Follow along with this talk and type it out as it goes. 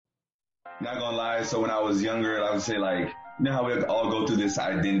Not gonna lie. So when I was younger, I would say like, you know how we all go through this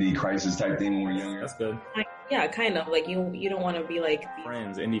identity crisis type thing when we're younger. That's good. Yeah, kind of. Like you don't want to be like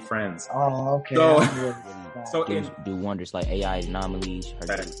Friends, indie friends. Oh, okay. So do wonders like AI anomalies.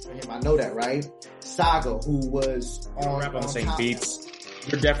 I know that, right? Saga, who was rap on the same beats.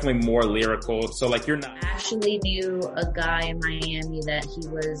 You're definitely more lyrical. So like you're not. I actually knew a guy in Miami that he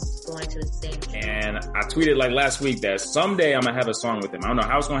was going to the same. And I tweeted like last week that someday I'm gonna have a song with him. I don't know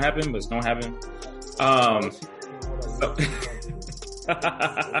how it's gonna happen, but it's gonna happen.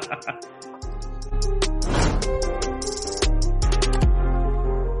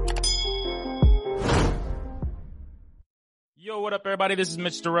 Yo, what up, everybody? This is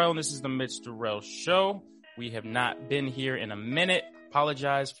Mitch Darrell, and this is the Mitch Darrell Show. We have not been here in a minute.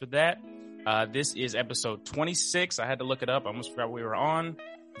 Apologize for that. This is episode 26. I had to look it up. I almost forgot we were on.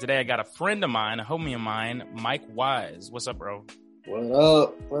 Today, I got a friend of mine, a homie of mine, Mike Wise. What's up, bro? What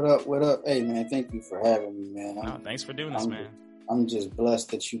up? What up? What up? Hey, man, thank you for having me, man. No, thanks for doing this, man. I'm just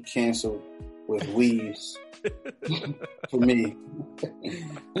blessed that you canceled with Weaves for me.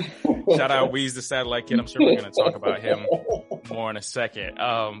 Shout out Weeze, the satellite kid. I'm sure we're going to talk about him more in a second.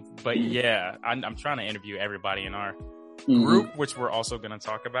 But yeah, I'm trying to interview everybody in our group, which we're also going to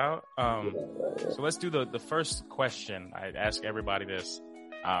talk about. So let's do the first question. I ask everybody this,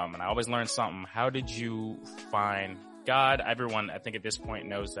 and I always learn something. How did you find God? Everyone, I think at this point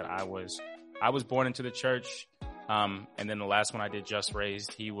knows that I was born into the church. And then the last one I did, Just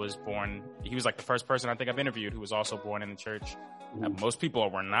Raised, he was like the first person I think I've interviewed who was also born in the church. Most people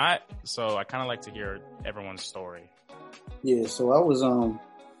were not. So I kind of like to hear everyone's story. Yeah. So I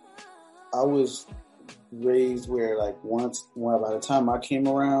was raised where like by the time I came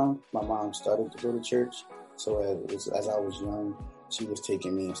around, my mom started to go to church. So as I was young, she was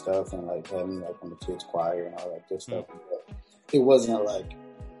taking me and stuff and like had me like on the kids choir and all that good stuff. But it wasn't like,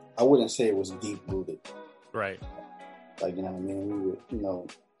 I wouldn't say it was deep rooted. Right. Like, you know what I mean? We would, it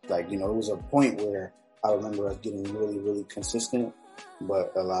was a point where I remember us getting really, really consistent,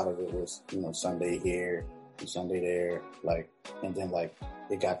 but a lot of it was, Sunday here and Sunday there, and then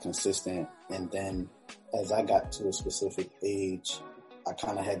it got consistent. And then as I got to a specific age, I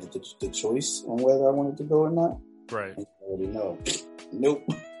kind of had the choice on whether I wanted to go or not. Right. And I already know. Nope.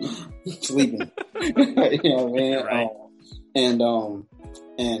 Sleeping. You know what I mean? Right.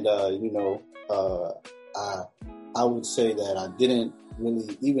 I would say that I didn't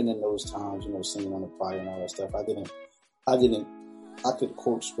really, even in those times, singing on the choir and all that stuff, I could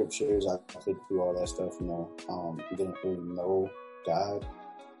quote scriptures, I could do all that stuff, didn't really know God,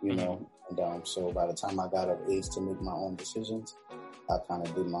 and so by the time I got of age to make my own decisions, I kind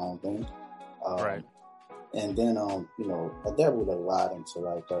of did my own thing. Right. And then, I dabbled a lot into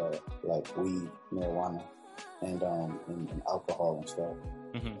like weed, marijuana, and alcohol and stuff.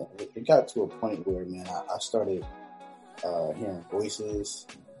 Mm-hmm. It got to a point where, man, I started hearing voices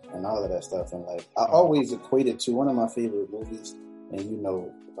and all of that stuff, and I always equated to one of my favorite movies, and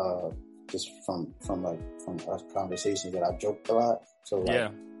just from our conversations that I joked a lot. So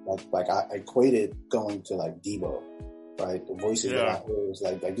I equated going to like Debo, right? The voices that I heard was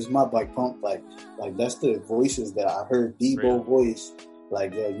like this my black pump, like that's the voices that I heard. Debo voice,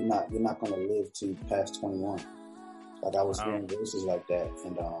 like yo, you're not gonna live to past 21. Like I was hearing voices like that,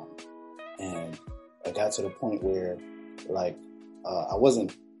 and I got to the point where I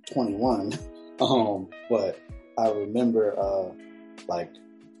wasn't 21, but I remember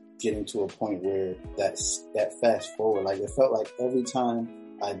getting to a point where that fast forward, it felt like every time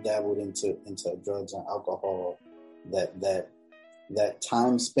I dabbled into drugs and alcohol, that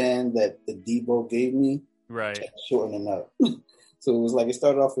time span that the Debo gave me, right, kept shortening up. So it was like it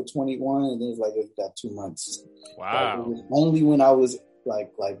started off with 21, and then it was like it got 2 months. Wow! It was only when I was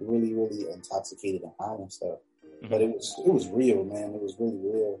like really, really intoxicated and high and stuff. Mm-hmm. But it was real, man. It was really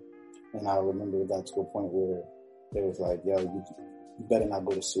real. And I remember it got to a point where it was like, yo, you better not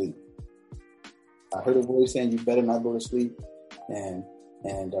go to sleep. I heard a voice saying you better not go to sleep, and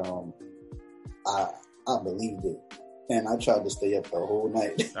I believed it. And I tried to stay up the whole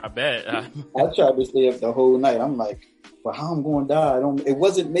night. I bet. I tried to stay up the whole night. I'm like, well, how I'm going to die? It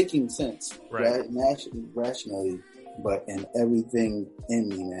wasn't making sense, right? Rationally, but in everything in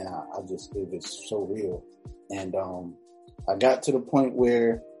me, man, it was so real. And I got to the point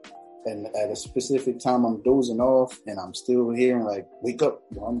where, and at a specific time, I'm dozing off, and I'm still hearing "Wake up,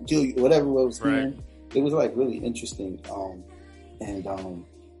 I'm gonna kill you," whatever I was hearing. It was really interesting.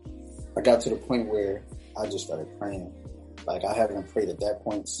 I got to the point where I just started praying. I haven't prayed at that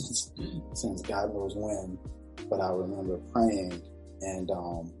point since God knows when, but I remember praying, and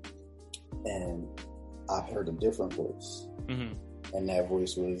I heard a different voice. Mm-hmm. and that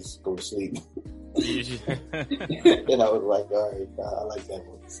voice was "Go to sleep." And I was like, all right, I like that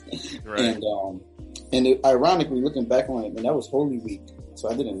voice. Right. And ironically, looking back on it, and that was Holy Week, so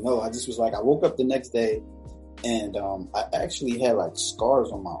I didn't know. I just was like, I woke up the next day, and I actually had like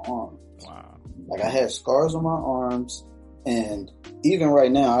scars on my arms. Wow. Like I had scars on my arms, and even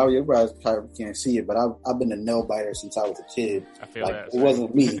right now, you guys probably can't see it, but I've been a nail biter since I was a kid. I feel like, that. It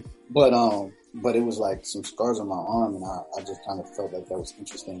wasn't me, but it was like some scars on my arm, and I just kind of felt like that was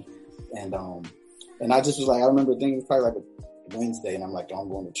interesting, and I just was like, I remember thinking it was probably like a Wednesday, and I'm like, I'm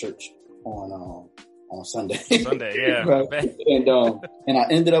going to church on Sunday. Sunday, yeah. Right? And I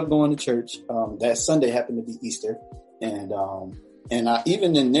ended up going to church. That Sunday happened to be Easter, and I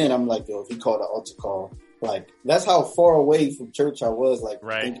even then I'm like, yo, if he called an altar call, like that's how far away from church I was. Like,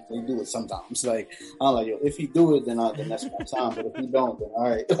 right. They do it sometimes. Like, I'm like, yo, if he do it, then that's my time. But if he don't, then all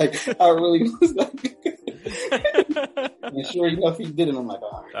right. Like, I really was like. And sure enough, he did it. I'm like,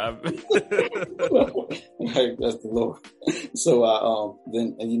 all right. Like, that's the Lord. So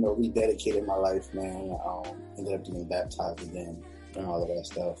then rededicated my life, man. Ended up getting baptized again and all of that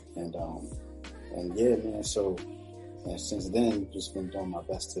stuff. And yeah, man. So and since then, just been doing my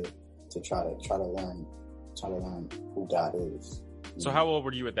best to try to learn who God is. So how old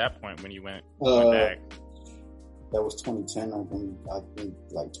were you at that point when you went back? That was 2010. I think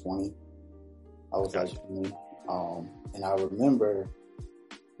like 20. I was like 20. And I remember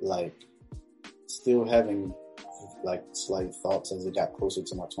like still having like slight thoughts as it got closer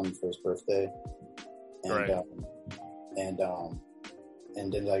to my 21st birthday. And, right. And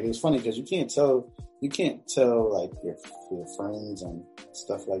then like, it was funny because you can't tell like your friends and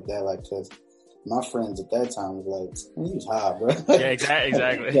stuff like that. Like, cause my friends at that time was like, he was high, bro. Yeah, exactly.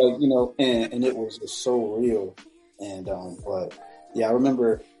 Like, and it was just so real. And, but yeah, I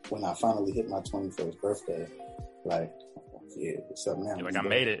remember when I finally hit my 21st birthday, like, yeah, what's up now? You're like, I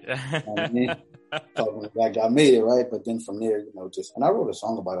made it. Talking like I made it, right? But then from there, and I wrote a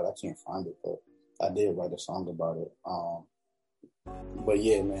song about it. I can't find it, but I did write a song about it. But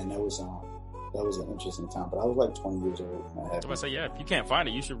yeah, man, that was an interesting time. But I was like 20 years old. I was gonna say, yeah, if you can't find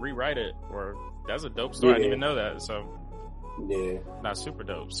it, you should rewrite it. Or that's a dope story. Yeah. I didn't even know that. So yeah, not super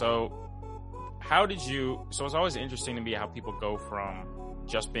dope. So so it's always interesting to me how people go from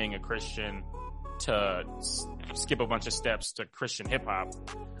just being a Christian to skip a bunch of steps to Christian hip hop.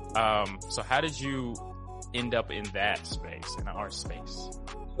 So how did you end up in that space, in the art space?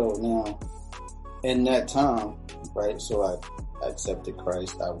 So now, in that time, right? So I accepted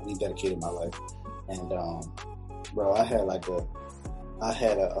Christ. I rededicated my life, and bro, I had a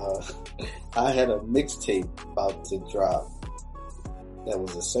mixtape about to drop. That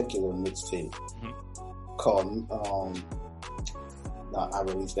was a secular mixtape called. I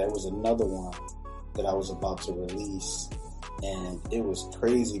released that. It was another one that I was about to release, and it was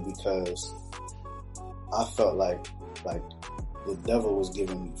crazy because I felt like the devil was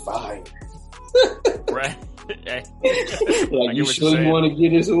giving me fire. Right. Like, you sure want to get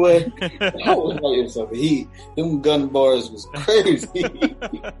this away? I was like, it's some heat. Them gun bars was crazy.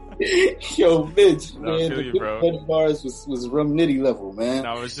 Yo, Mitch, man, the gun bars was rum nitty level, man.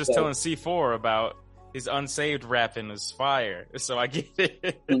 I was just telling C4 about his unsaved rapping is fire, so I get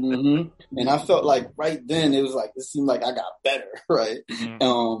it. Mm-hmm. And I felt like right then it seemed like I got better, right?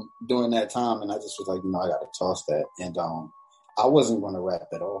 Mm-hmm. During that time, and I just was like, I got to toss that, and I wasn't going to rap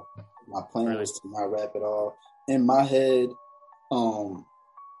at all. My plan was to not rap at all. In my head,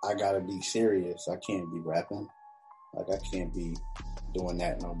 I gotta be serious. I can't be rapping. Like, I can't be doing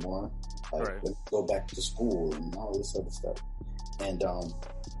that no more. Like, let's go back to school and all this other stuff. And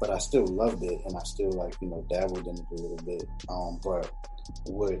but I still loved it, and I still dabbled in it a little bit. But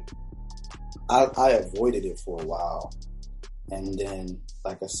I avoided it for a while, and then,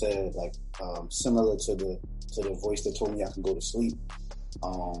 like I said, similar to the voice that told me I can go to sleep.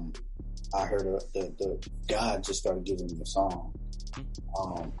 I heard the God just started giving me a song,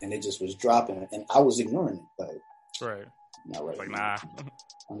 and it just was dropping, and I was ignoring it. Right. Not right. Like, nah,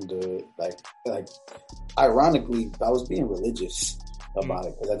 I'm good. Like, ironically, I was being religious about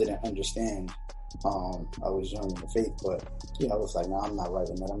it because I didn't understand. I was young in the faith, but I was like, nah, I'm not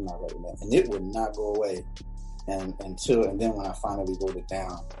writing that, and it would not go away. And then when I finally wrote it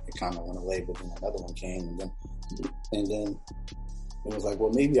down, it kind of went away. But then another one came, and then. It was like, well,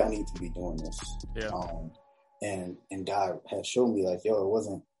 maybe I need to be doing this. Yeah. And God had shown me like, yo, it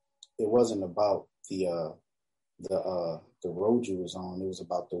wasn't about the road you was on. It was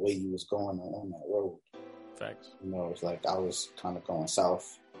about the way you was going on that road. Facts. It's like I was kind of going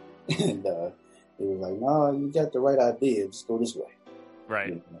south, and it was like, no, you got the right idea. Just go this way.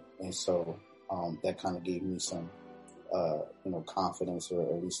 Right. And so that kind of gave me some confidence, or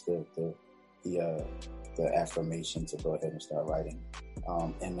at least the affirmation to go ahead and start writing.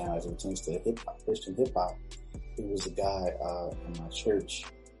 And now as it pertains to Christian hip hop, it was a guy in my church,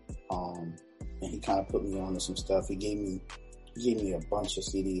 and he kind of put me on to some stuff. He gave me a bunch of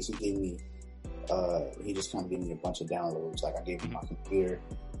CDs. He just kind of gave me a bunch of downloads. Like I gave him my computer.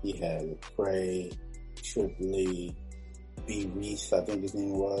 He had Pray, Triple E, B. Reese, I think his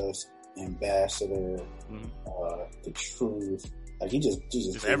name was, Ambassador, The Truth. Like he just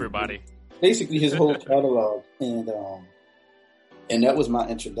everybody. Basically his whole catalog, and that was my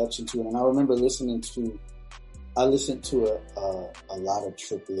introduction to it. And I remember listening to a lot of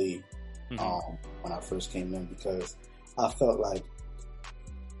Triple E when I first came in, because I felt like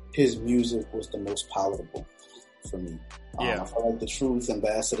his music was the most palatable for me. I felt like The Truth,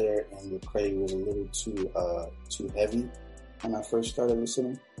 Ambassador, and The Cray was a little too heavy when I first started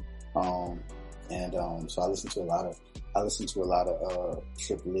listening. So I listened to a lot of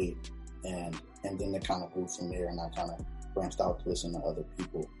Triple E, and then it kind of grew from there, and I kind of branched out to listen to other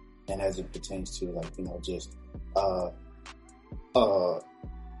people. And as it pertains to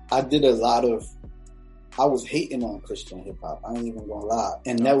I was hating on Christian hip hop. I ain't even gonna lie.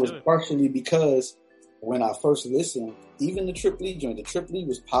 And that was partially because when I first listened, even the Triple E joint, the Triple E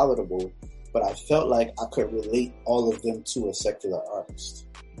was palatable, but I felt like I could relate all of them to a secular artist.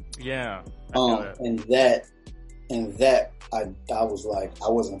 Yeah. And that I was like, I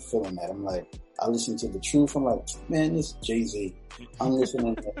wasn't feeling that. I'm like, I listened to The Truth. I'm like, man, this Jay-Z. I'm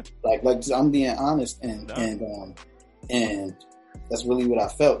listening to, like I'm being honest, and that's really what I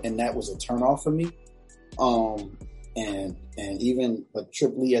felt, and that was a turn off for me. And even but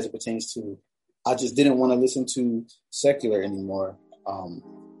Triple E as it pertains to, I just didn't want to listen to secular anymore.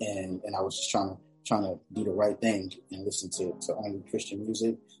 And I was just trying to do the right thing and listen to only Christian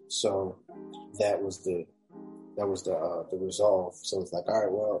music. So that was the resolve. So it's like, all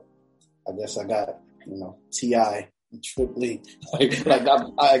right, well, I guess I got, T.I. and Triple E. I'm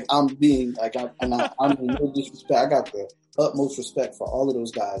in no disrespect. I got the utmost respect for all of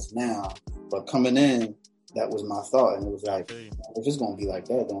those guys now, but coming in, that was my thought, and it was like, if it's gonna be like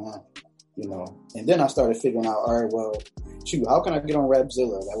that, then And then I started figuring out, all right, well, shoot, how can I get on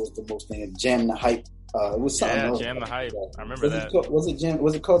Rapzilla? That was the most thing. Jam the Hype. It was something else. Jam the Hype. I remember that. Was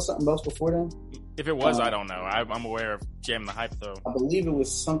it called something else before then? If it was, I don't know. I'm aware of Jam the Hype though. I believe it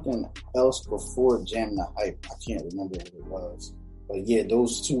was something else before Jam the Hype. I can't remember what it was. But yeah,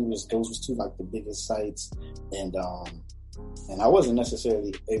 those was two like the biggest sites, and I wasn't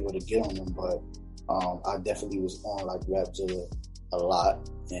necessarily able to get on them, but I definitely was on like Rapzilla a lot,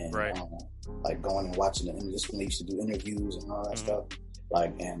 and like going and watching them. Just when they used to do interviews and all that stuff,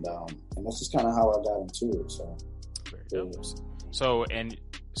 like and that's just kind of how I got into it. So, very dope. So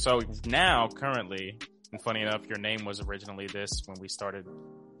now currently, and funny enough, your name was originally this when we started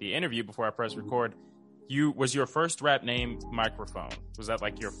the interview before I pressed record. Was your first rap name Microphone? Was that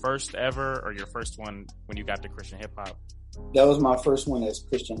like your first ever, or your first one when you got to Christian hip hop? That was my first one as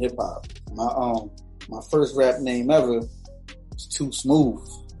Christian hip hop. My first rap name ever was Too Smooth.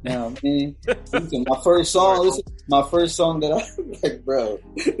 You know what I mean? Listen, my first song that I like, bro.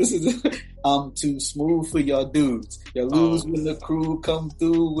 This is I'm too smooth for y'all dudes. You lose when the crew come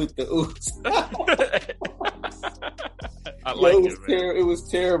through with the ooze. I like it was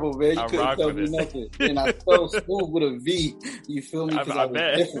terrible, man. You couldn't tell me nothing. And I felt smooth with a V. You feel me? Because I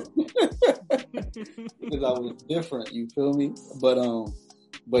was different. Because I was different. You feel me? But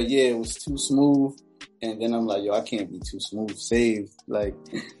yeah, it was Too Smooth. And then I'm like, yo, I can't be too smooth. Saved. Like,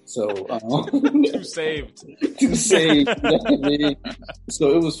 so. Too saved. Too saved. Man.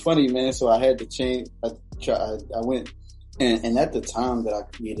 So it was funny, man. So I had to change. I went. And at the time that I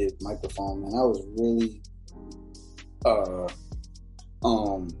created Microphone, man, I was really, I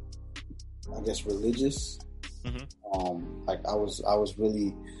guess religious. Mm-hmm. Like I was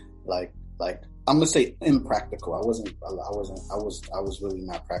really like I'm gonna say impractical. I was really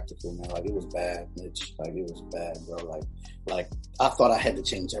not practical, man. Like it was bad, Mitch. Like it was bad, bro. Like I thought I had to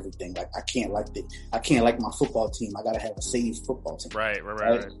change everything. Like I can't like my football team. I gotta have a saved football team. Right.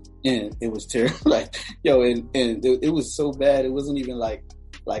 And it was terrible. Like, yo, and it was so bad. It wasn't even like,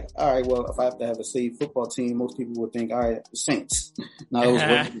 all right, well, if I have to have a saved football team, most people would think, all right, the Saints. No, it was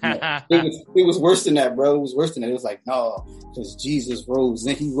worse than that. It was worse than that, bro. It was worse than that. It was like, no, because Jesus rose.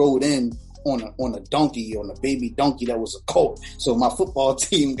 Then he rode in on a donkey, on a baby donkey that was a colt. So my football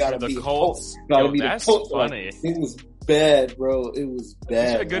team gotta be a colt. That's funny. Like, it was bad, bro. It was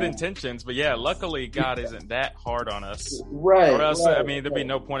bad. Had good intentions, but yeah, luckily God isn't that hard on us. Right. Or else, I mean, there'd be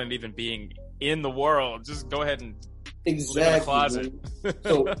no point in even being in the world. Just go ahead and Exactly.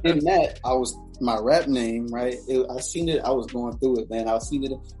 So in that, I was my rap name, right? I seen it. I was going through it, man. I seen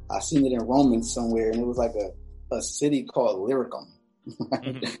it in Romans somewhere, and it was like a city called Lyricum,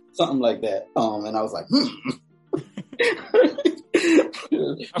 right? Something like that. And I was like,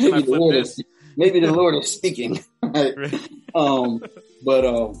 maybe the Lord is speaking. Right?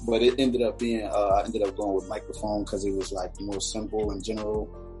 But it ended up being I ended up going with microphone because it was like more simple in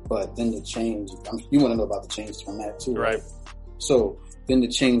general. But then the change, you want to know about the change from that too, right? So then the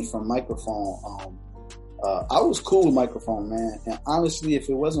change from microphone, I was cool with microphone, man. And honestly, if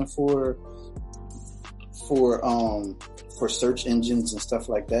it wasn't for search engines and stuff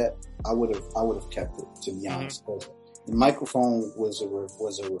like that, I would have kept it, to be honest. The microphone was a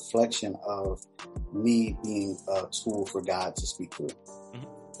reflection of me being a tool for God to speak through.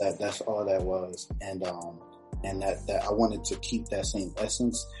 That's all that was, and that I wanted to keep that same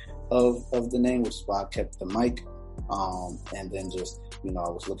essence of the name, which is why I kept the mic. And then just, I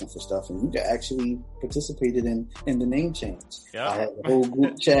was looking for stuff, and you could actually participated in the name change. Yeah. I had the whole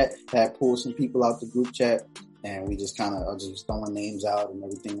group chat, had pulled some people out the group chat, and we just kind of just throwing names out and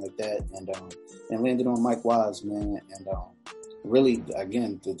everything like that, and landed on Mike Wise, man. And really,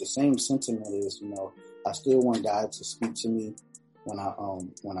 again, the same sentiment is, I still want God to speak to me when I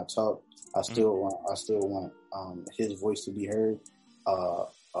talk. I still want his voice to be heard.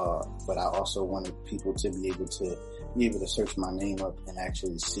 But I also wanted people to be able to search my name up and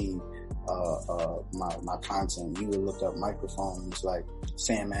actually see my content. You would look up microphone, it's like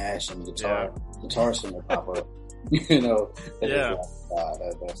Sam Ash and guitar singer pop up. That's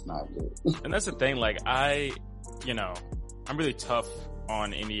not good. And that's the thing. Like I'm really tough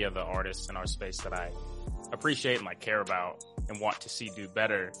on any of the artists in our space that I appreciate and care about and want to see do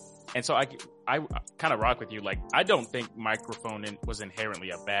better. And so I kind of rock with you. Like, I don't think microphone was inherently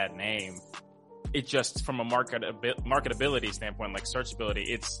a bad name. It just, from a marketability standpoint, like searchability,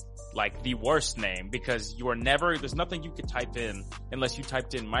 it's like the worst name because there's nothing you could type in unless you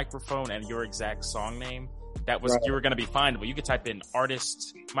typed in microphone and your exact song name. You were going to be findable. You could type in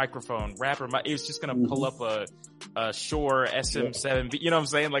artist, microphone, rapper. It was just going to pull up a Shure SM7. You know what I'm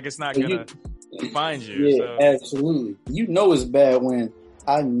saying? Like, it's not going to find you. Yeah, so. Absolutely. It's bad when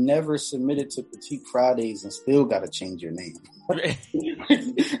I never submitted to Petite Fridays and still got to change your name.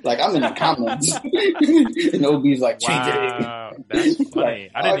 Like, I'm in the comments. And OB's like, change your name. That's funny.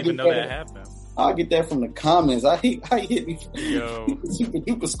 I didn't even know that happened. I'll get that from the comments. I hit me. Yo, super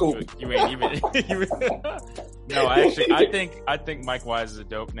duper scope. You ain't even. No, I think Mike Wise is a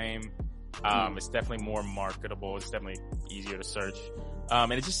dope name. It's definitely more marketable. It's definitely easier to search.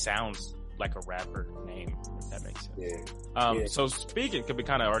 And it just sounds like a rapper name, if that makes sense. Yeah. So speaking, because we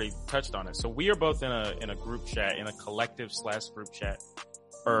kind of already touched on it. So we are both in a group chat, in a collective / group chat,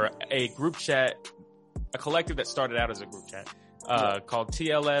 or a group chat, a collective that started out as a group chat, called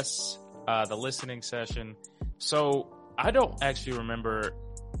TLS, the listening session. So I don't actually remember.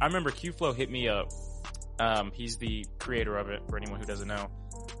 I remember Q-Flow hit me up. He's the creator of it, for anyone who doesn't know.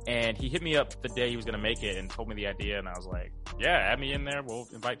 And he hit me up the day he was going to make it and told me the idea. And I was like, yeah, add me in there. We'll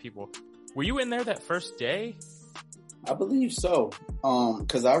invite people. Were you in there that first day? I believe so.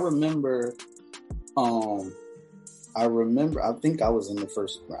 Cause I remember, I think I was in the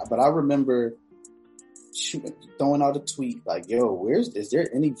first, but I remember throwing out a tweet like, yo, is there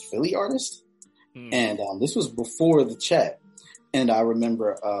any Philly artists? And, this was before the chat. And I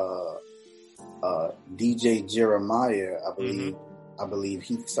remember, DJ Jeremiah, I believe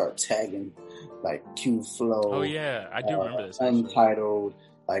he started tagging like Q-Flow. Oh yeah, I do remember this. Untitled,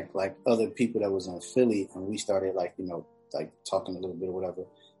 like other people that was in Philly, and we started talking a little bit or whatever.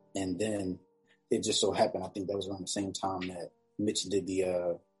 And then it just so happened, I think that was around the same time that Mitch did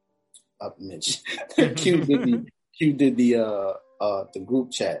Q did the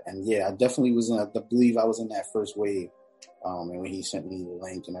group chat. And yeah, I definitely was I believe I was in that first wave. And when he sent me the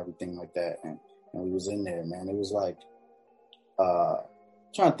link and everything like that, and we was in there, man. It was like,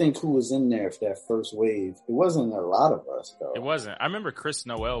 trying to think who was in there for that first wave. It wasn't a lot of us, though. It wasn't. I remember Chris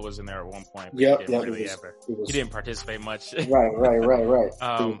Noel was in there at one point. But he didn't participate much. Right.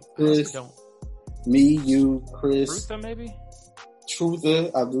 Chris, me, you, Chris. Truther, maybe?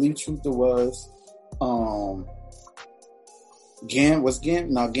 Truther. I believe Truther was. Gam was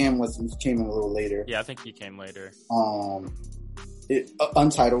Gam? No, Gam came in a little later. Yeah, I think he came later.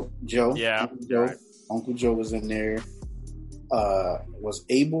 Untitled Joe. Yeah. Uncle Joe. Right. Uncle Joe was in there. Was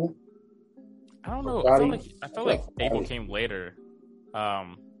Abel? I don't know. I felt like Abel came later.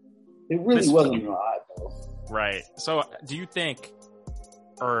 It really wasn't a lot, though. Right. So, do you think,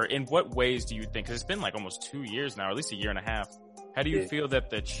 or in what ways do you think? Because it's been like almost 2 years now, or at least a year and a half. How do you feel that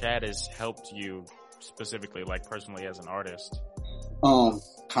the chat has helped you specifically, like personally as an artist?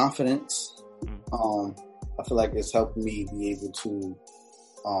 Confidence. I feel like it's helped me be able to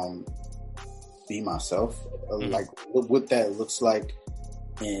be myself. Like what that looks like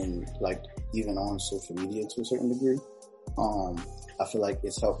in like even on social media to a certain degree. I feel like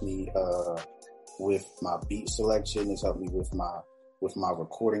it's helped me with my beat selection. It's helped me with my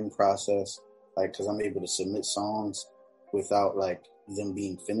recording process. Like, cause I'm able to submit songs without like them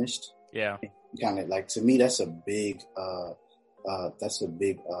being finished. Yeah. Kind of like, to me, that's a big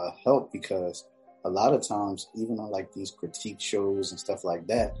help, because a lot of times, even on like these critique shows and stuff like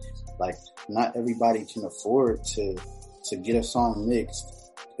that, like not everybody can afford to get a song mixed.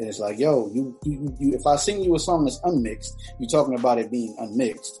 And it's like, yo, you if I sing you a song that's unmixed, you're talking about it being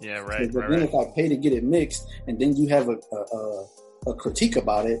unmixed. Yeah, right. But then if I pay to get it mixed, and then you have a critique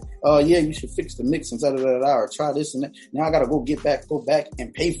about it, oh yeah, you should fix the mix and or try this and that. Now I gotta go back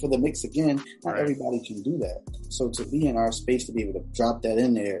and pay for the mix again. Not everybody can do that. So to be in our space, to be able to drop that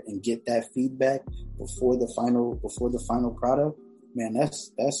in there and get that feedback before the final product, man,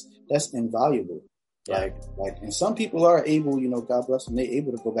 that's invaluable. Like, and some people are able, you know, God bless them, they're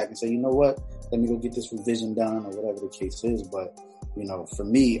able to go back and say, you know what, let me go get this revision done, or whatever the case is. But, you know, for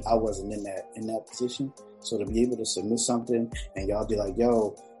me, I wasn't in that position. So to be able to submit something and y'all be like,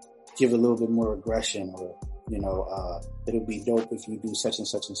 yo, give a little bit more aggression, or, you know, it'll be dope if you do such and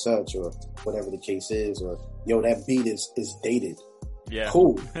such and such, or whatever the case is, or yo, that beat is dated. Yeah.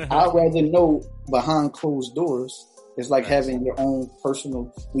 Cool. I'd rather know behind closed doors. It's like having your own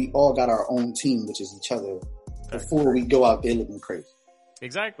personal, we all got our own team, which is each other, before we go out there looking crazy.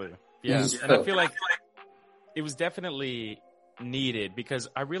 Exactly. Yeah. And I feel like it was definitely needed, because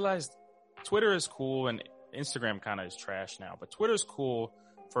I realized Twitter is cool and Instagram kind of is trash now, but Twitter is cool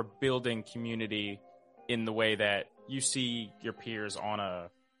for building community in the way that you see your peers on a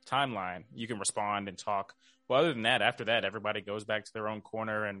timeline. You can respond and talk. Well, other than that, after that, everybody goes back to their own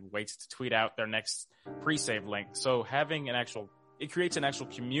corner and waits to tweet out their next pre-save link. So having it creates an actual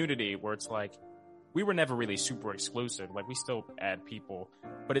community where it's like, we were never really super exclusive. Like, we still add people,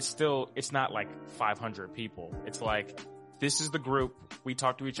 but it's not like 500 people. It's like, this is the group. We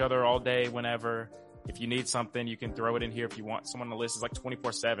talk to each other all day, whenever. If you need something, you can throw it in here. If you want someone to list, it's like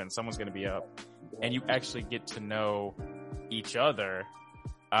 24/7. Someone's going to be up, and you actually get to know each other.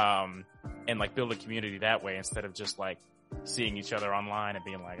 And like build a community that way, instead of just like seeing each other online and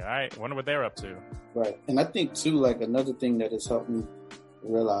being like, all right, I wonder what they're up to. Right. And I think too, like another thing that has helped me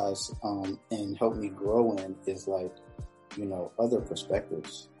realize, and helped me grow in, is like, you know, other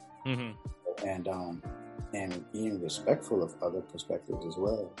perspectives, and being respectful of other perspectives as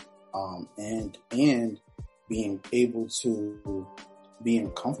well. And being able to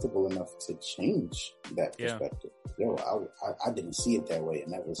being comfortable enough to change that perspective. Yo, I didn't see it that way,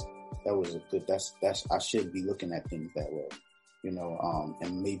 and that was a good. That's I should be looking at things that way, you know.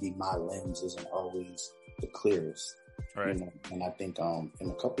 And maybe my lens isn't always the clearest, right? You know? And I think in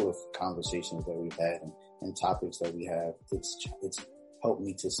a couple of conversations that we've had and topics that we have, it's helped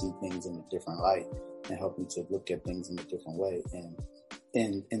me to see things in a different light, and helped me to look at things in a different way,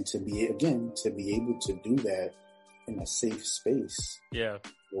 and to be able to do that in a safe space. Yeah.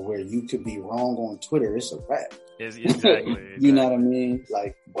 Where you could be wrong on Twitter, it's a wrap. Exactly. You know what I mean?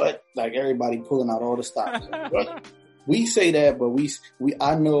 Like, what? Like, everybody pulling out all the stops. Like, we say that, but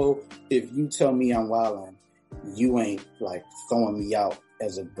I know if you tell me I'm wilding, you ain't like throwing me out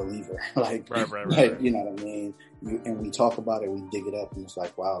as a believer. Like, right. You know what I mean? And we talk about it, we dig it up, and it's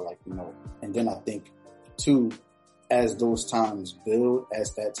like, wow, like, you know. And then I think too, as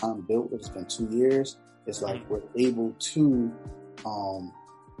that time built, it's been 2 years, it's like we're able to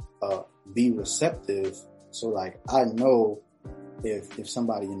be receptive. So like, I know if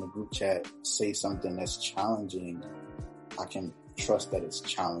somebody in the group chat say something that's challenging, I can trust that it's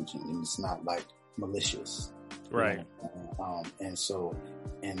challenging and it's not like malicious. Right.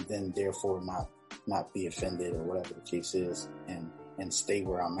 And then therefore not be offended or whatever the case is, and stay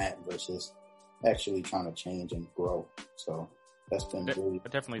where I'm at versus actually trying to change and grow. So that's been really. I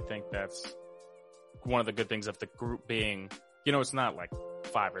definitely think that's one of the good things of the group being, you know, it's not like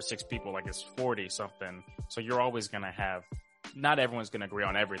 5 or 6 people, like it's 40 something. So you're always going to have, not everyone's going to agree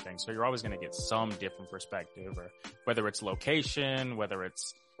on everything. So you're always going to get some different perspective, or whether it's location, whether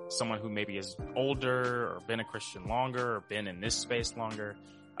it's someone who maybe is older or been a Christian longer or been in this space longer.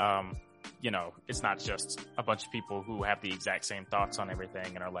 You know, it's not just a bunch of people who have the exact same thoughts on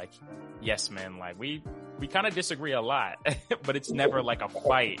everything and are like, yes, men, like we kind of disagree a lot, but it's never like a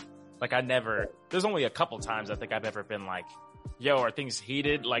fight. Like there's only a couple times I think I've ever been like, yo, are things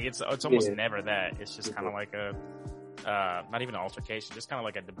heated? Like it's almost never that. It's just kind of like not even an altercation, just kind of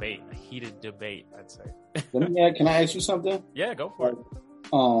like a debate, a heated debate, I'd say. Can I ask you something? Yeah, go for it.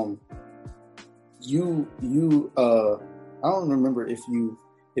 I don't remember if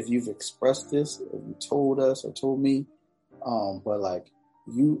you've expressed this, or you told us or told me, but like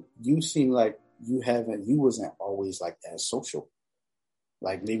you seem like you wasn't always like as social,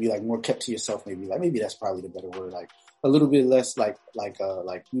 like maybe like more kept to yourself, maybe that's probably the better word, like a little bit less like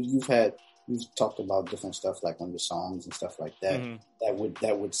you've talked about different stuff like on your songs and stuff like that,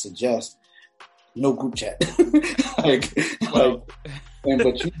 that would suggest no group chat.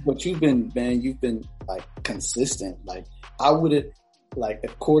 But you've been like consistent. Like I wouldn't, like,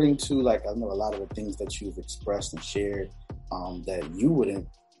 according to like, I know a lot of the things that you've expressed and shared, that you wouldn't,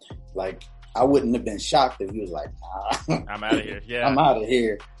 like, I wouldn't have been shocked if you was like, nah, I'm out of here. Yeah, I'm out of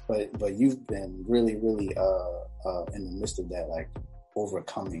here. But you've been really, really, in the midst of that, like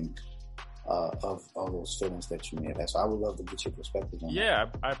overcoming, of all those feelings that you may have had. So I would love to get your perspective on that. Yeah,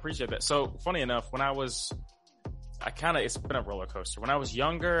 I appreciate that. So funny enough, it's been a roller coaster. When I was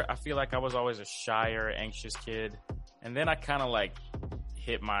younger, I feel like I was always a shyer, anxious kid. And then I kind of like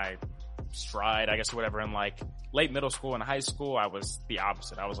hit my stride, I guess, or whatever. In like late middle school and high school, I was the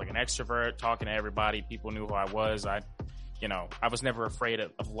opposite. I was like an extrovert, talking to everybody. People knew who I was. I was never afraid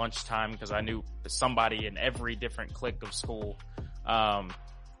of lunchtime because I knew somebody in every different clique of school.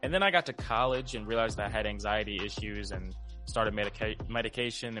 And then I got to college and realized I had anxiety issues and started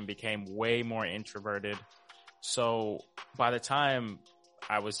medication and became way more introverted. So by the time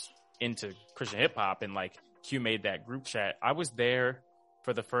I was into Christian hip hop and like Q made that group chat, I was there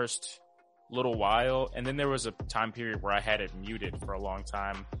for the first little while. And then there was a time period where I had it muted for a long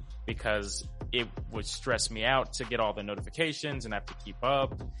time because it would stress me out to get all the notifications and have to keep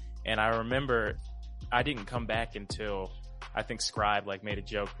up. And I remember I didn't come back until, I think Scribe like made a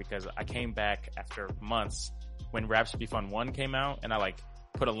joke because I came back after months when Rap Should Be Fun 1 came out, and I like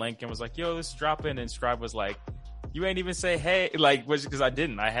put a link and was like, yo, this is dropping, and Scribe was like, you ain't even say hey, like, because I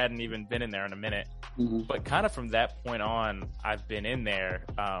hadn't even been in there in a minute. Mm-hmm. But kind of from that point on, I've been in there,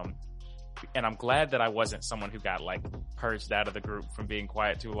 and I'm glad that I wasn't someone who got like purged out of the group from being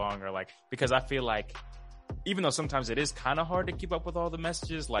quiet too long, or like, because I feel like even though sometimes it is kind of hard to keep up with all the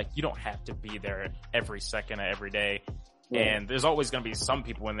messages, like you don't have to be there every second of every day. And there's always going to be some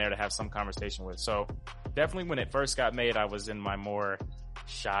people in there to have some conversation with. So definitely when it first got made, I was in my more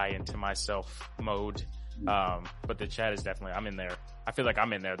shy into myself mode. But the chat is definitely, I'm in there. I feel like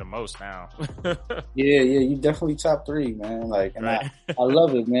I'm in there the most now. Yeah, you definitely top 3, man. Like, and right. I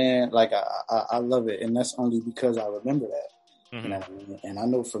love it, man. Like, I love it. And that's only because I remember that. Mm-hmm. You know what I mean? And I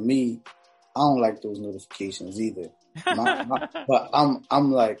know for me, I don't like those notifications either. But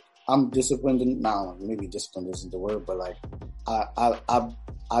I'm disciplined. Now, maybe disciplined isn't the word, but like,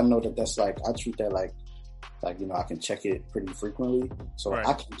 I know that's like, I treat that like, I can check it pretty frequently. So right.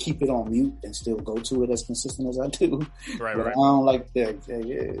 I can keep it on mute and still go to it as consistent as I do. Right, but right. I don't like that.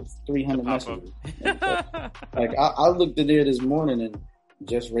 300 messages. Like, I looked at it this morning and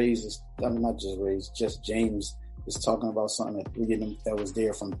just James is talking about something at 3 of them that was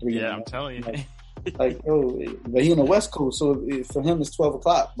there from 3 Yeah, I'm telling you. Like, oh, but he in the West Coast, so for him it's 12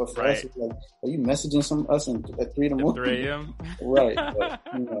 o'clock. But for us, it's like, are you messaging us at 3 in the morning? 3 a.m. Right. But,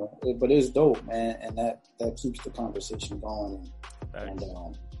 but it's dope, man, and that keeps the conversation going, and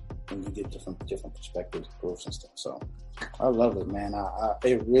you get different perspectives, groups, and stuff. So I love it, man.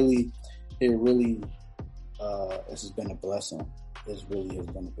 It really, this has been a blessing. This really has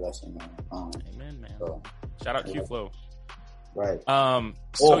been a blessing, man. Amen, man. So, shout out Q Flow. Right.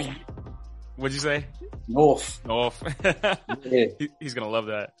 So what'd you say? North. Yeah. He's gonna love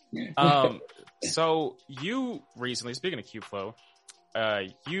that. So you recently, speaking of Q Flow,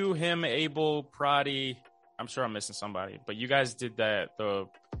 you, him, Abel, Prodi, I'm sure I'm missing somebody, but you guys did the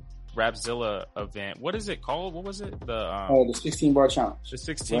Rapzilla event. What is it called? What was it? The 16 bar challenge. The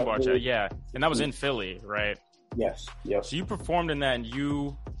 16 bar challenge, yeah. And that was in Philly, right? Yes. Yep. So you performed in that, and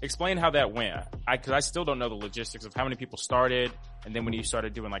you explain how that went. Because I still don't know the logistics of how many people started, and then when you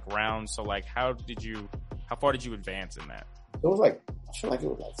started doing like rounds. So like, how far did you advance in that? It was like, I feel like it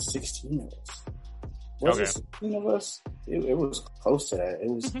was like 16 of us. Was it 16 of us? It was close to that.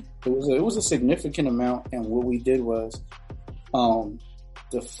 It was a significant amount, and what we did was,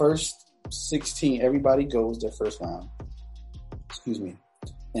 the first 16, everybody goes their first round. Excuse me,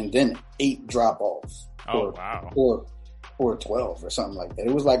 and then 8 drop off. Oh wow! Or 12 or something like that.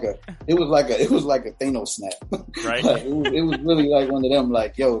 It was like a Thanos snap. Right. Like, it was really like one of them.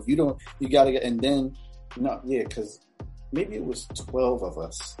 Like, yo, if you don't, you gotta get. And then because maybe it was 12 of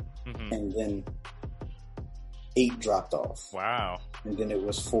us, and then 8 dropped off. Wow. And then it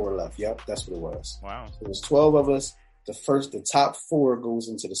was 4 left. Yep, that's what it was. Wow. So it was 12 of us, the top 4 goes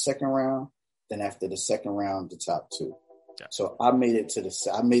into the second round. Then after the second round, the top 2. Yeah. So I made it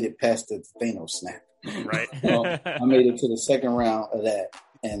past the Thanos snap. Right. I made it to the second round of that,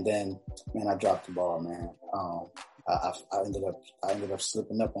 and then, man, I dropped the ball, man. I ended up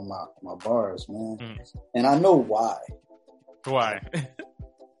slipping up on my bars, man. And I know why. Why?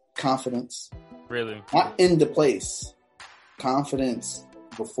 Confidence. Really? Not in the place. Confidence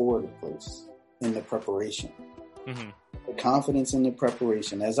before the place. In the preparation. Mm-hmm. The confidence in the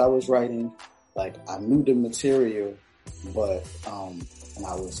preparation. As I was writing, like, I knew the material, but and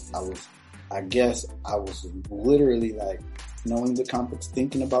I guess I was literally like knowing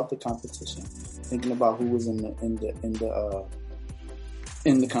thinking about the competition, thinking about who was in the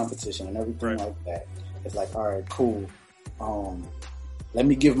competition and everything like that. It's like, all right, cool. Let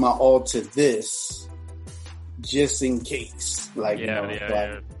me give my all to this, just in case. Like,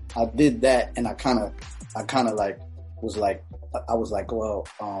 I did that, and I kind of like was like, I was like, well,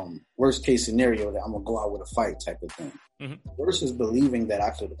 worst case scenario, that I'm gonna go out with a fight type of thing. Mm-hmm. Versus believing that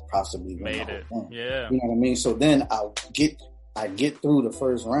I could have possibly made it. Yeah. You know what I mean? So then I get through the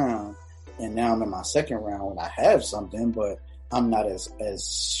first round, and now I'm in my second round when I have something, but I'm not as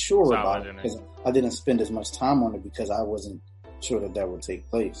sure about it because I didn't spend as much time on it because I wasn't sure that would take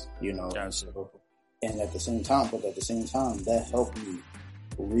place, you know. Gotcha. And at the same time, that helped me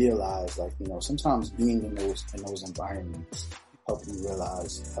realize, like, you know, sometimes being in those environments help you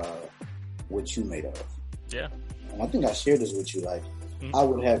realize what you made of. Yeah. And I think I shared this with you. Like, I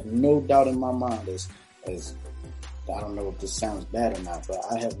would have no doubt in my mind as I don't know if this sounds bad or not, but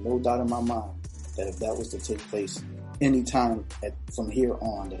I have no doubt in my mind that if that was to take place anytime from here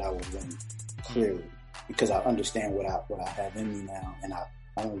on, that I would win clearly, because I understand what I have in me now, and I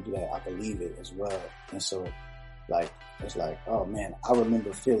only do that, I believe it as well. And so, like, it's like, oh man, I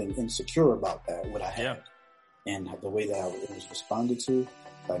remember feeling insecure about that, what I had, and the way that it was responded to.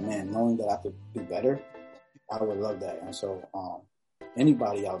 Like, man, knowing that I could do better, I would love that. And so,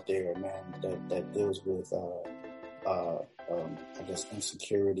 anybody out there, man, that deals with, I guess,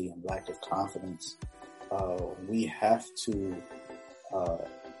 insecurity and lack of confidence, we have to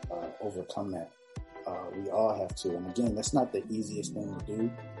overcome that. We all have to. And again, that's not the easiest thing to do,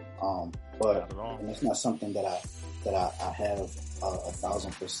 but and it's not something that I have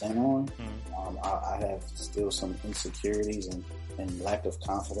 1,000% on. I have still some insecurities and lack of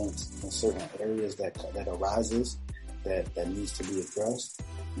confidence in certain areas that arises that needs to be addressed.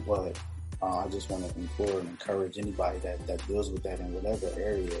 But I just want to implore and encourage anybody that deals with that in whatever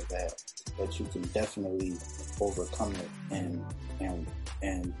area that you can definitely overcome it and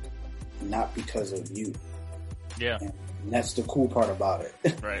not because of you. Yeah. And that's the cool part about it.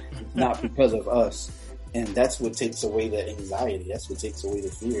 Right. Not because of us. And that's what takes away the anxiety. That's what takes away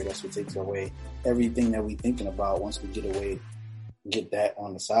the fear. That's what takes away everything that we're thinking about. Once we get that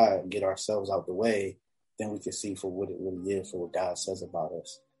on the side, get ourselves out the way, then we can see for what it really is, for what God says about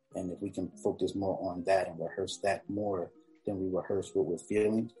us. And if we can focus more on that and rehearse that more than we rehearse what we're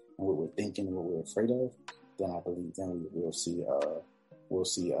feeling and what we're thinking and what we're afraid of, then I believe then we will see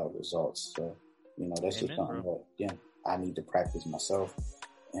results. So, you know, that's just something that, again, I need to practice myself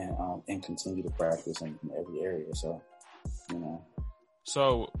and continue to practice in every area. So, you know.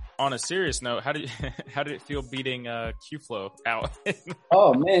 So, on a serious note, how did it feel beating Q-Flow out?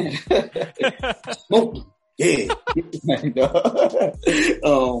 Oh man, yeah. You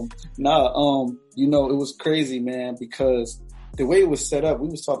know, it was crazy, man, because the way it was set up, we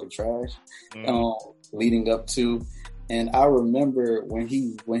was talking trash leading up to, and I remember when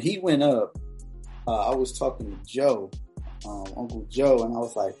he went up, I was talking to Joe, Uncle Joe, and I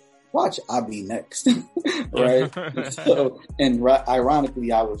was like, watch, I'll be next. Right? So, and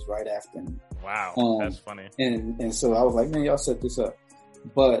ironically, I was right after him. Wow. That's funny. And so I was like, man, y'all set this up.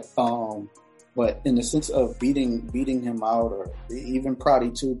 But in the sense of beating him out, or even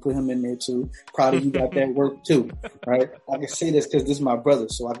Proddy too, put him in there too. Proddy, you got that work too, right? I can say this because this is my brother,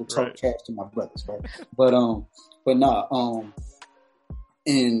 so I can talk trash to my brothers, right? But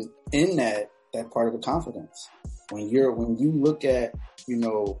in that part of the confidence, when you look at, you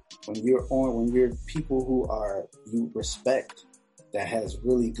know, when you're people who you respect, that has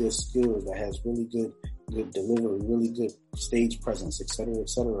really good skills, that has really good delivery, really good stage presence, et cetera,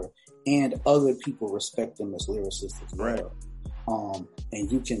 and other people respect them as lyricists as well. And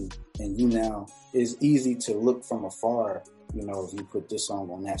you now, it's easy to look from afar, you know, if you put this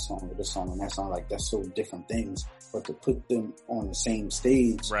song on that song or this song on that song, like that's so different things, but to put them on the same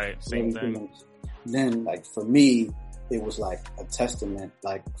stage, right, same thing. Then, like, for me, it was like a testament,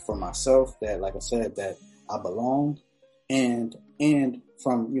 like, for myself, that, like I said, that I belong, and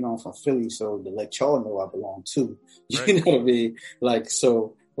from Philly, so to let y'all know I belong too. You Right. know what I mean? Like,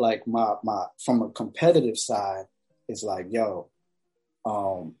 so like my from a competitive side, it's like, yo,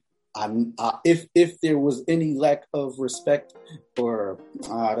 if there was any lack of respect or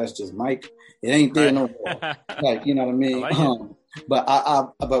that's just Mike, it ain't there no more. Like, you know what I mean? I like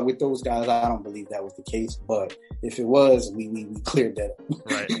But with those guys, I don't believe that was the case. But if it was, we cleared that up.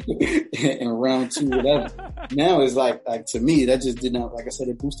 Right. In round 2, whatever. Now it's like to me, that just did not, like I said,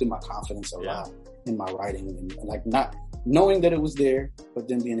 it boosted my confidence a lot in my writing, and like not knowing that it was there, but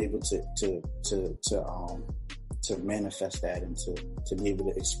then being able to manifest that and to be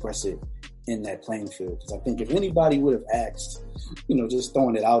able to express it in that playing field. Because I think if anybody would have asked, just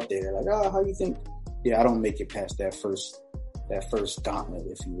throwing it out there, like, how you think? Yeah, I don't make it past that first gauntlet,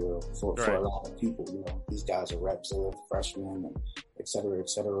 if you will, for a lot of people. These guys are reps, they're freshmen, and et cetera,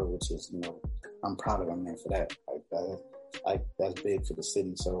 which is, I'm proud of them, man, for that. Like that's big for the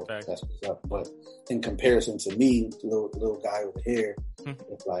city, so that's what's up. But in comparison to me, little guy over here,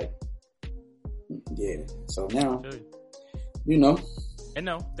 it's like, yeah. So now, They know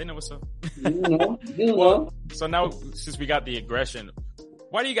what's up. Well, so now, since we got the aggression,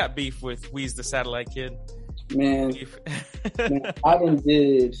 why do you got beef with Weez the Satellite Kid? Man, I done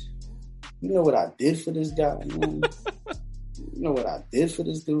did. You know what I did for this guy, man? You know what I did for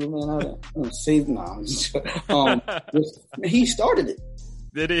this dude, man? I done saved. He started it.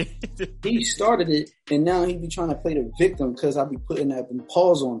 Did he? He started it, and now he be trying to play the victim because I be putting that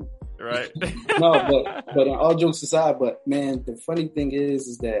pause on him. Right. No, but all jokes aside, but man, the funny thing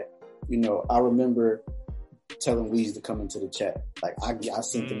is that, I remember telling Weez to come into the chat. Like I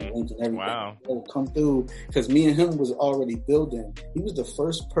sent him a link and everything. Wow. Come through, because me and him was already building. He was the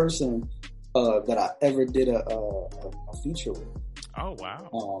first person that I ever did a feature with. Oh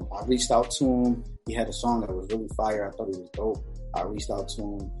wow. I reached out to him. He had a song that was really fire. I thought he was dope. I reached out to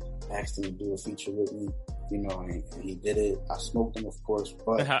him, asked him to do a feature with me, and he did it. I smoked him, of course,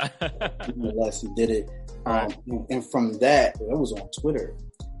 but nonetheless, he did it. And from that, it was on Twitter,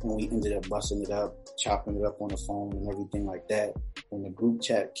 and we ended up busting it up, chopping it up on the phone and everything like that. When the group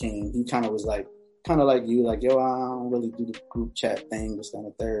chat came, he kind of was like you, like, yo, I don't really do the group chat thing, this, and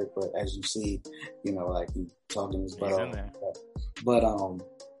the third. But as you see, like he talking his butt off.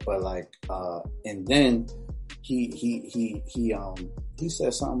 And then he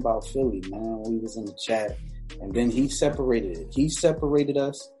said something about Philly, man. We was in the chat, and then he separated it. He separated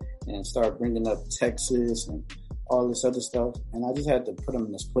us and started bringing up Texas and all this other stuff. And I just had to put him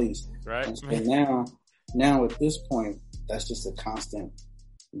in his place. Right. And so now at this point, that's just a constant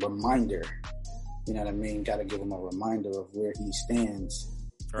reminder. You know what I mean? Got to give him a reminder of where he stands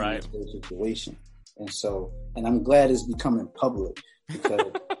in this whole situation. And I'm glad it's becoming public,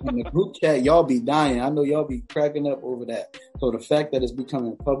 because in the group chat, y'all be dying. I know y'all be cracking up over that. So the fact that it's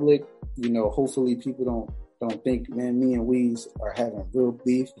becoming public, hopefully people don't think, man, me and Weez are having real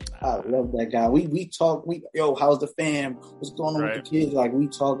beef. I love that guy. We talk, how's the fam? What's going on with the kids? Like, we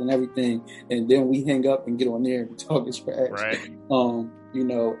talk and everything, and then we hang up and get on there and talk his trash. Right.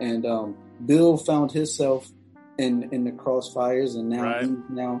 Bill found himself in the crossfires, and now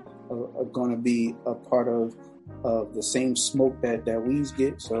he's going to be a part of the same smoke that Weez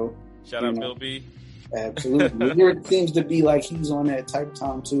get. So shout out Bill B. Absolutely. It seems to be like he's on that type of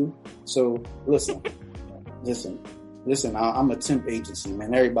time too. So listen. I'm a temp agency,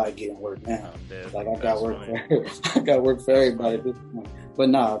 man. Everybody getting work now. Like I got work for everybody at this point.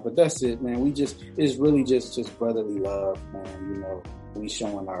 But that's it, man. It's really just brotherly love, man. We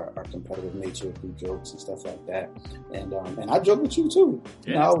showing our competitive nature through jokes and stuff like that. And I joke with you too.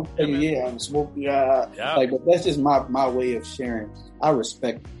 I'm smoking. Like, but that's just my way of sharing. I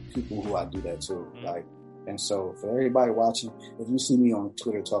respect people who I do that too. Mm-hmm. Like, and so for everybody watching, if you see me on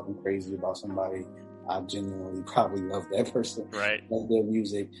Twitter talking crazy about somebody, I genuinely probably love that person. Right. Love their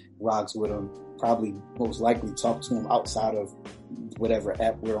music, rocks with them. Probably most likely talk to them outside of whatever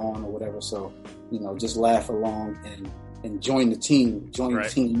app we're on or whatever. So, just laugh along and join the team. The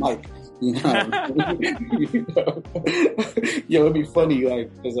team, Mike. It'd be funny, like,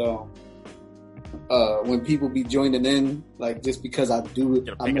 because when people be joining in, like, just because I do it,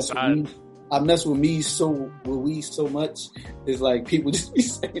 I mess with Weez so much. It's like people just be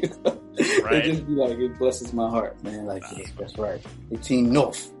saying stuff. It just be like, it blesses my heart, man. Like, yeah, that's right. The team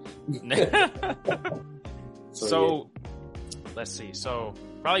North. So let's see. So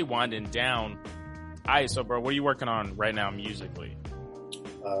probably winding down. All right, so bro, what are you working on right now musically?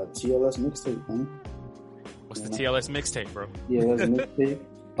 TLS mixtape, man. What's the TLS mixtape, bro? Yeah, that's a mixtape.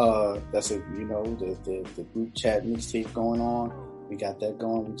 That's it. The group chat mixtape going on. We got that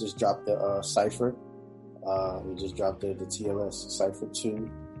going. We just dropped the cipher. We just dropped the TLS Cypher 2.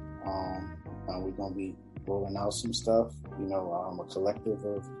 We're gonna be rolling out some stuff. A collective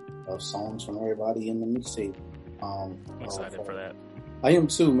of songs from everybody in the mixtape. I'm excited for that. I am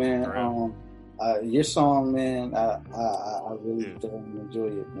too, man. Your song, man, I really enjoy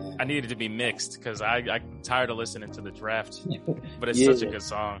it, man. I needed to be mixed because I'm tired of listening to the draft, but it's such a good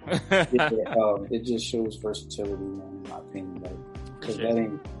song. It just shows versatility, man, in my opinion. Because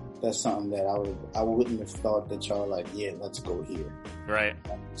that's something that I wouldn't have thought that y'all let's go here. Right.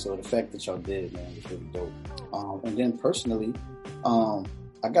 So the fact that y'all did, man, was really dope. And then personally, I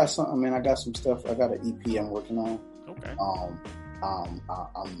got something, man. I got some stuff. I got an EP I'm working on. Okay.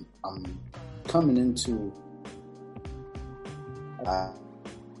 I'm coming into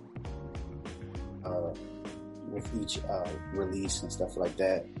with each release and stuff like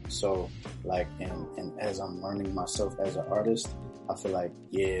that. So and as I'm learning myself as an artist, I feel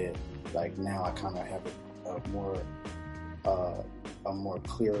now I kind of have a more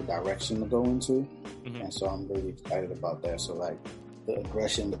clear direction to go into, and so I'm really excited about that. So the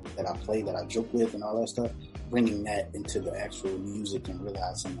aggression that I play, that I joke with, and all that stuff, bringing that into the actual music and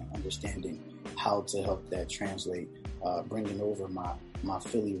realizing and understanding how to help that translate, bringing over my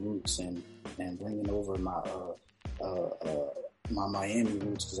Philly roots and bringing over my Miami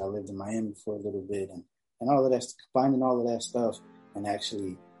roots, because I lived in Miami for a little bit, and all of that, finding all of that stuff and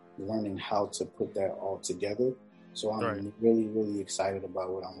actually learning how to put that all together. So I'm really, really excited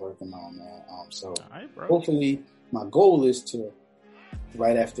about what I'm working on, man. Hopefully my goal is to,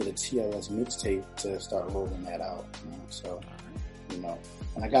 right after the TLS mixtape, to start rolling that out. So, and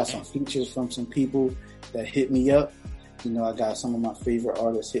I got some features from some people that hit me up. I got some of my favorite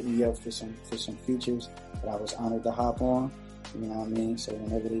artists hit me up for some features that I was honored to hop on. You know what I mean? So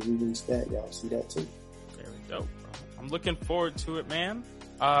whenever they release that, y'all see that too. Very dope, bro. I'm looking forward to it, man.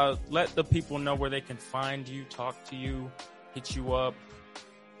 Let the people know where they can find you, talk to you, hit you up,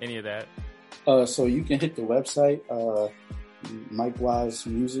 any of that. So you can hit the website,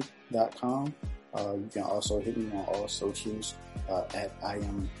 MikeWiseMusic.com. You can also hit me on all socials at I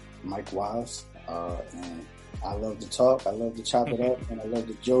am Mike Wise. And I love to talk, I love to chop it up, and I love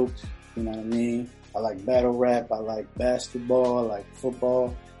to joke. You know what I mean? I like battle rap, I like basketball, I like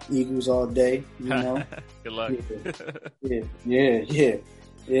football, Eagles all day. Good luck. Yeah.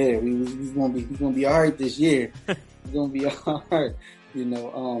 We're gonna be all right this year. We're gonna be all right.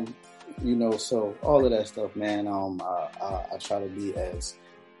 So all of that stuff, man. I try to be as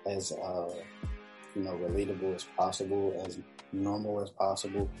relatable as possible, as normal as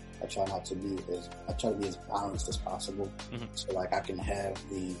possible. I try to be as balanced as possible. So I can have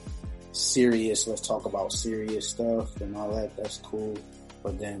the serious, let's talk about serious stuff and all that. That's cool.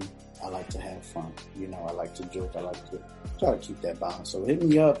 But then I like to have fun. I like to joke. I like to try to keep that balance. So hit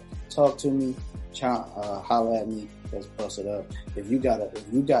me up, talk to me, holler at me. Let's bust it up. If you got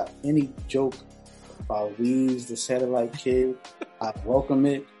any joke about Weez, the Satellite Kid, I welcome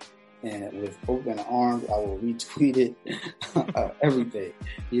it. And with open arms, I will retweet it. Everything.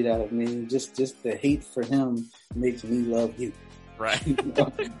 You know what I mean? Just the hate for him makes me love you. Right.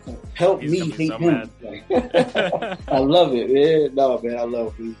 Help me hate him. I love it, man. No, man, I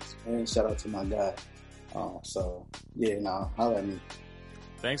love Weez, man. Shout out to my guy. Holler at me.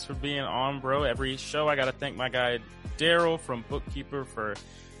 Thanks for being on, bro. Every show, I got to thank my guy, Darrell from Bookkeeper, for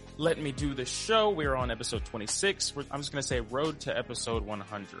letting me do the show. We're on episode 26. I'm just going to say road to episode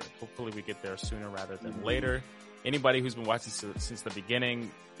 100. Hopefully we get there sooner rather than later. Anybody who's been watching since the beginning,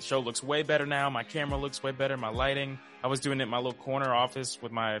 the show looks way better now. My camera looks way better. My lighting. I was doing it in my little corner office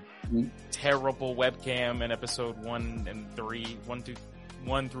with my terrible webcam in episode 1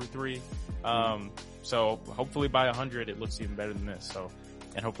 through 3. So hopefully by 100 it looks even better than this. So,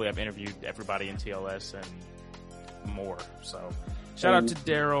 and hopefully I've interviewed everybody in TLS and more. So shout out to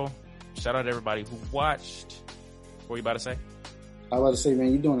Darrell. Shout out to everybody who watched. What were you about to say? I was about to say,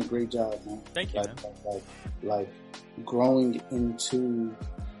 man, you're doing a great job, man. Thank you, man. Growing into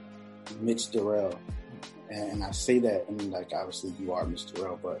Mitch Darrell. And I say that, and obviously you are Mitch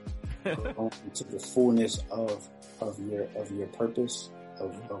Darrell, but growing into the fullness of your purpose,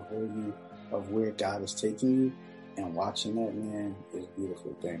 of where God is taking you, and watching that, man, is a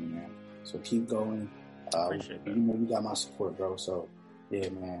beautiful thing, man. So keep going. Appreciate that. You got my support, bro. So yeah,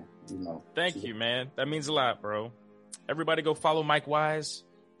 man. Thank you, man. That means a lot, bro. Everybody go follow Mike Wise.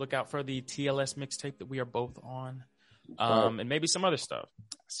 Look out for the TLS mixtape that we are both on. And maybe some other stuff.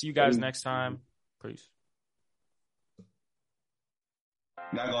 See you guys next time. Peace.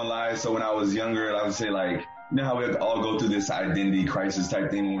 Not gonna lie, so when I was younger, I would say how we all go through this identity crisis type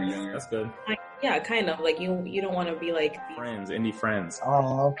thing when we're younger. That's good. Yeah, kind of. Like you don't want to be like friends, indie friends.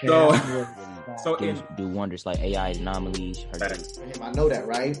 Oh, okay. So do wonders like AI anomalies. I know that,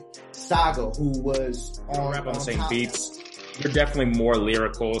 right? Saga, who was rap on the same beats. You're definitely more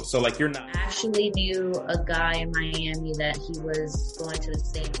lyrical. So like you're not. I actually knew a guy in Miami that he was going to the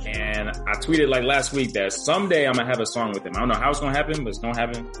same. And I tweeted like last week that someday I'm gonna have a song with him. I don't know how it's gonna happen, but it's gonna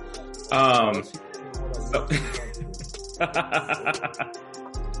happen.